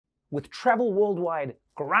With travel worldwide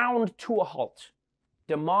ground to a halt,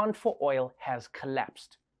 demand for oil has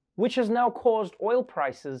collapsed, which has now caused oil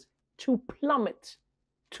prices to plummet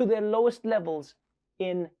to their lowest levels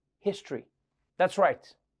in history. That's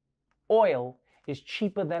right. Oil is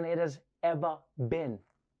cheaper than it has ever been.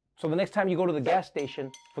 So the next time you go to the gas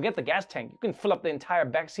station, forget the gas tank. You can fill up the entire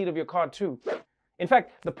back seat of your car too. In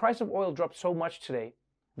fact, the price of oil dropped so much today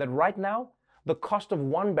that right now, the cost of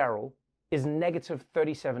 1 barrel is negative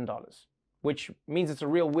 $37, which means it's a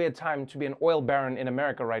real weird time to be an oil baron in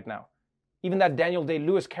America right now. Even that Daniel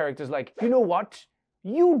Day-Lewis character is like, you know what?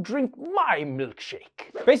 You drink my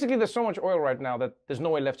milkshake. Basically, there's so much oil right now that there's no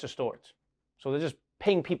way left to store it. So they're just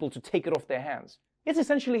paying people to take it off their hands. It's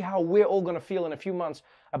essentially how we're all going to feel in a few months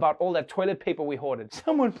about all that toilet paper we hoarded.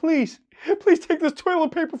 Someone please take this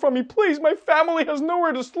toilet paper from me, please. My family has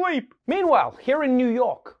nowhere to sleep. Meanwhile, here in New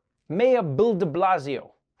York, Mayor Bill de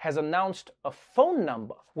Blasio has announced a phone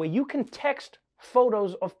number where you can text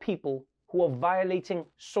photos of people who are violating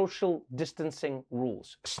social distancing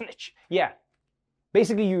rules. Snitch. Yeah.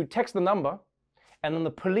 Basically, you text the number and then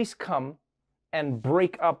the police come and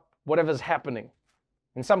break up whatever's happening.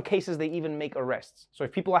 In some cases, they even make arrests. So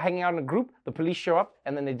if people are hanging out in a group, the police show up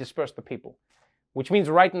and then they disperse the people. Which means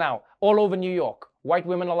right now, all over New York, white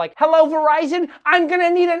women are like, hello, Verizon, I'm gonna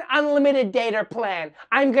need an unlimited data plan.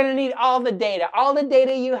 I'm gonna need all the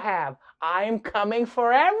data you have. I'm coming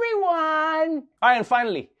for everyone. All right, and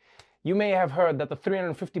finally, you may have heard that the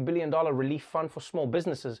 $350 billion relief fund for small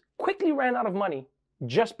businesses quickly ran out of money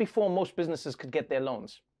just before most businesses could get their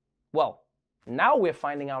loans. Well, now we're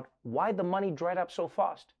finding out why the money dried up so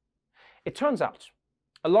fast. It turns out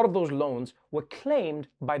a lot of those loans were claimed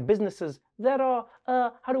by businesses that are,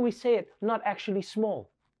 how do we say it, not actually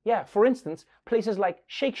small. Yeah, for instance, places like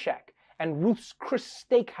Shake Shack and Ruth's Chris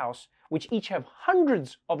Steakhouse, which each have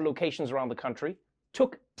hundreds of locations around the country,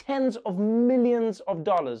 took tens of millions of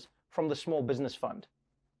dollars from the Small Business Fund.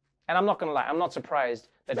 And I'm not gonna lie, I'm not surprised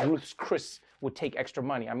that Ruth's Chris would take extra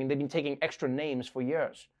money. I mean, they've been taking extra names for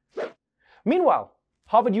years. Meanwhile,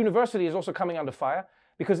 Harvard University is also coming under fire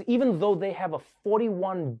because even though they have a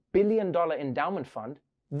 $41 billion endowment fund,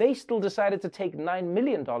 they still decided to take $9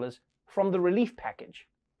 million from the relief package.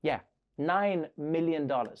 Yeah, $9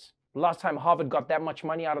 million. Last time Harvard got that much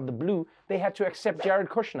money out of the blue, they had to accept Jared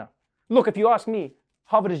Kushner. Look, if you ask me,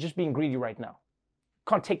 Harvard is just being greedy right now.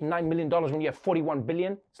 Can't take $9 million when you have $41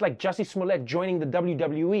 billion. It's like Jussie Smollett joining the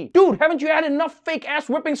WWE. Dude, haven't you had enough fake ass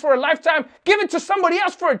whippings for a lifetime? Give it to somebody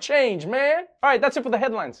else for a change, man. All right, that's it for the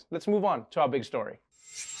headlines. Let's move on to our big story.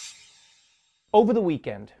 Over the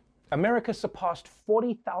weekend, America surpassed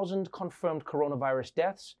 40,000 confirmed coronavirus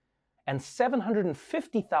deaths and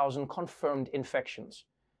 750,000 confirmed infections.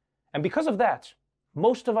 And because of that,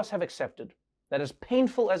 most of us have accepted that as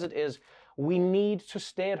painful as it is, we need to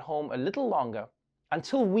stay at home a little longer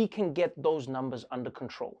until we can get those numbers under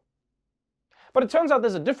control. But it turns out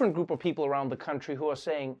there's a different group of people around the country who are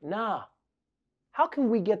saying, nah, how can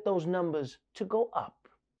we get those numbers to go up?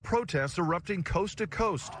 Protests erupting coast to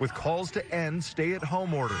coast with calls to end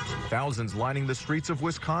stay-at-home orders. Thousands lining the streets of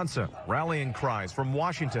Wisconsin, rallying cries from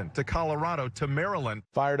Washington to Colorado to Maryland.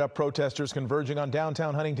 Fired up protesters converging on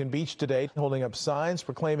downtown Huntington Beach today, holding up signs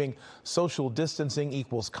proclaiming social distancing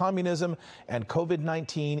equals communism and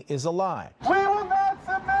COVID-19 is a lie. We will not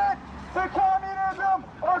submit to communism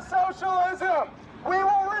or socialism. We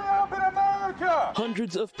will reopen America.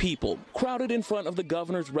 Hundreds of people crowded in front of the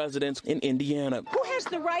governor's residence in Indiana. Who has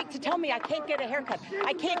the right to tell me I can't get a haircut?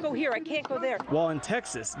 I can't go here, I can't go there. While in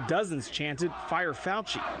Texas, dozens chanted, "Fire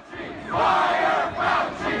Fauci." Fire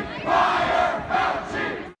Fauci! Fire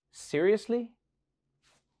Fauci! Seriously?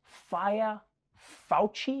 Fire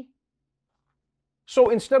Fauci?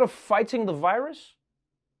 So instead of fighting the virus,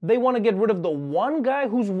 they want to get rid of the one guy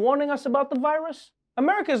who's warning us about the virus?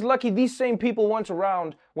 America is lucky these same people weren't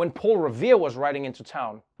around when Paul Revere was riding into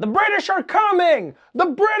town. The British are coming! The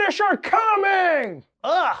British are coming!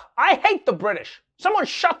 Ugh, I hate the British. Someone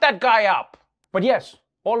shut that guy up. But yes,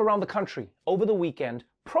 all around the country, over the weekend,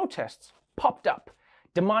 protests popped up,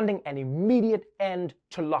 demanding an immediate end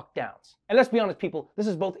to lockdowns. And let's be honest, people, this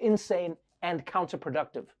is both insane and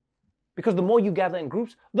counterproductive. Because the more you gather in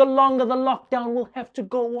groups, the longer the lockdown will have to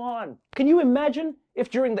go on. Can you imagine if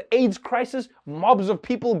during the AIDS crisis, mobs of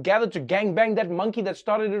people gathered to gangbang that monkey that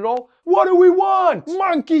started it all? What do we want?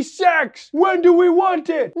 Monkey sex! When do we want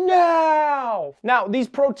it? Now! Now, these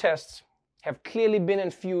protests have clearly been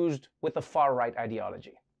infused with the far-right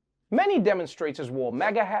ideology. Many demonstrators wore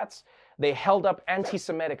MAGA hats, they held up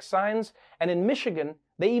anti-Semitic signs, and in Michigan,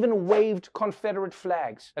 they even waved Confederate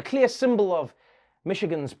flags, a clear symbol of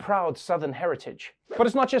Michigan's proud Southern heritage. But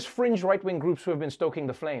it's not just fringe right-wing groups who have been stoking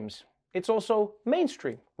the flames. It's also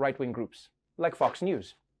mainstream right-wing groups, like Fox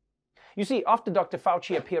News. You see, after Dr.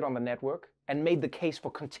 Fauci appeared on the network and made the case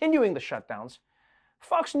for continuing the shutdowns,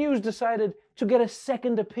 Fox News decided to get a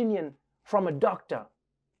second opinion from a doctor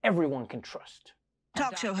everyone can trust.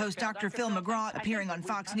 Talk show host Dr. Phil McGraw appearing on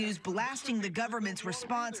Fox News, blasting the government's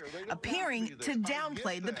response, appearing to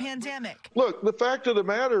downplay the pandemic. Look, the fact of the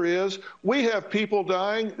matter is we have people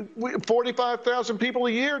dying. 45,000 people a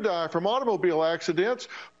year die from automobile accidents,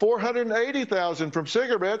 480,000 from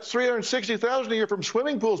cigarettes, 360,000 a year from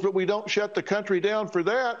swimming pools, but we don't shut the country down for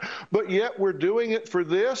that. But yet we're doing it for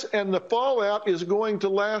this, and the fallout is going to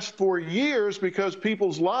last for years because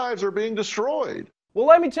people's lives are being destroyed. Well,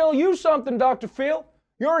 let me tell you something, Dr. Phil.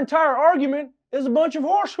 Your entire argument is a bunch of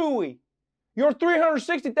horse hooey. Your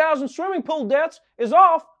 360,000 swimming pool deaths is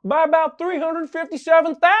off by about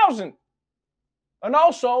 357,000. And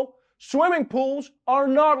also, swimming pools are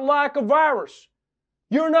not like a virus.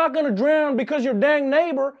 You're not going to drown because your dang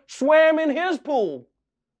neighbor swam in his pool.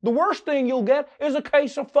 The worst thing you'll get is a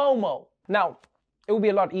case of FOMO. Now, it would be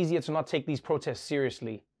a lot easier to not take these protests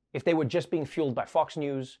seriously if they were just being fueled by Fox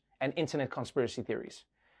News and internet conspiracy theories.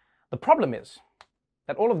 The problem is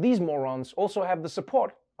that all of these morons also have the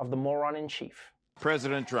support of the moron-in-chief.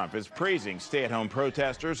 President Trump is praising stay-at-home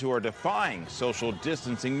protesters who are defying social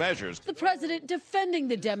distancing measures. The president defending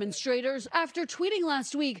the demonstrators after tweeting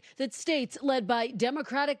last week that states led by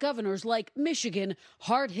Democratic governors like Michigan,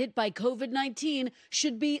 hard hit by COVID-19,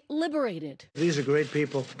 should be liberated. These are great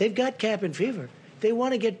people. They've got cabin fever. They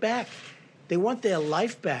want to get back. They want their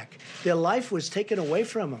life back. Their life was taken away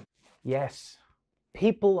from them. Yes,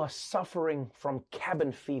 people are suffering from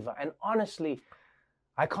cabin fever, and honestly,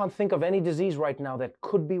 I can't think of any disease right now that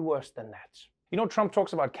could be worse than that. You know, Trump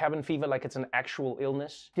talks about cabin fever like it's an actual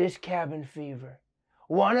illness. This cabin fever,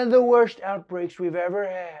 one of the worst outbreaks we've ever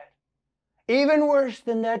had. Even worse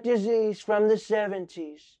than that disease from the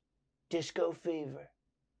 70s, disco fever.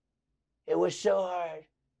 It was so hard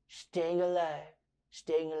staying alive.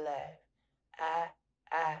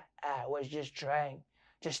 I was just trying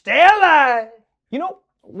to stay alive. You know,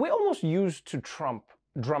 we're almost used to Trump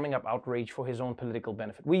drumming up outrage for his own political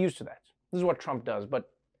benefit. We're used to that. This is what Trump does. But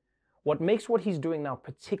what makes what he's doing now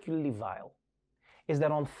particularly vile is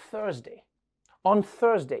that on Thursday,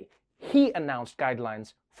 he announced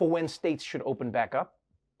guidelines for when states should open back up.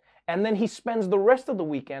 And then he spends the rest of the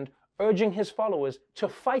weekend urging his followers to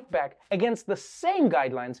fight back against the same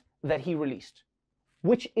guidelines that he released,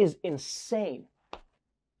 which is insane.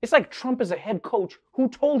 It's like Trump is a head coach who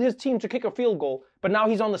told his team to kick a field goal, but now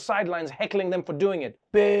he's on the sidelines heckling them for doing it.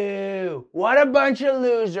 Boo! What a bunch of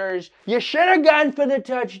losers! You should have gone for the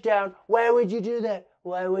touchdown. Why would you do that?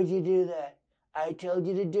 Why would you do that? I told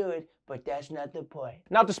you to do it, but that's not the point.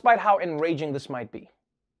 Now, despite how enraging this might be,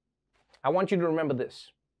 I want you to remember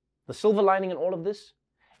this. The silver lining in all of this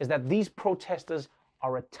is that these protesters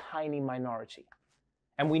are a tiny minority.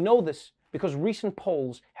 And we know this because recent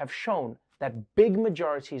polls have shown that big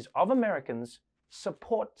majorities of Americans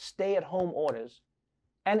support stay-at-home orders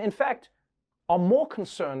and, in fact, are more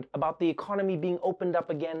concerned about the economy being opened up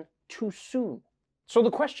again too soon. So the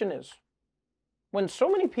question is, when so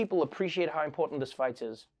many people appreciate how important this fight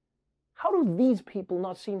is, how do these people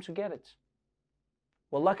not seem to get it?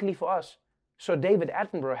 Well, luckily for us, Sir David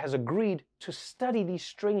Attenborough has agreed to study these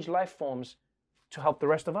strange life forms to help the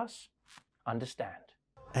rest of us understand.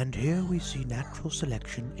 And here we see natural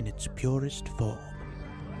selection in its purest form.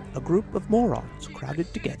 A group of morons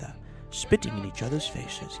crowded together, spitting in each other's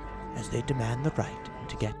faces as they demand the right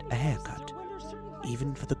to get a haircut.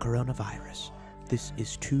 Even for the coronavirus, this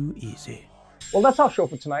is too easy. Well, that's our show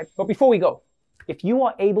for tonight. But before we go, if you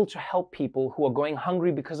are able to help people who are going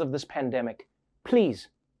hungry because of this pandemic, please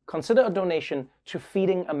consider a donation to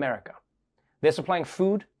Feeding America. They're supplying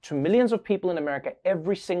food to millions of people in America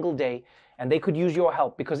every single day, and they could use your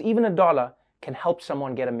help because even $1 can help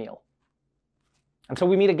someone get a meal. Until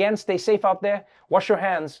we meet again, stay safe out there, wash your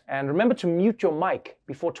hands, and remember to mute your mic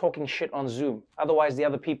before talking shit on Zoom. Otherwise, the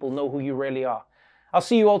other people know who you really are. I'll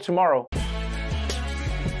see you all tomorrow.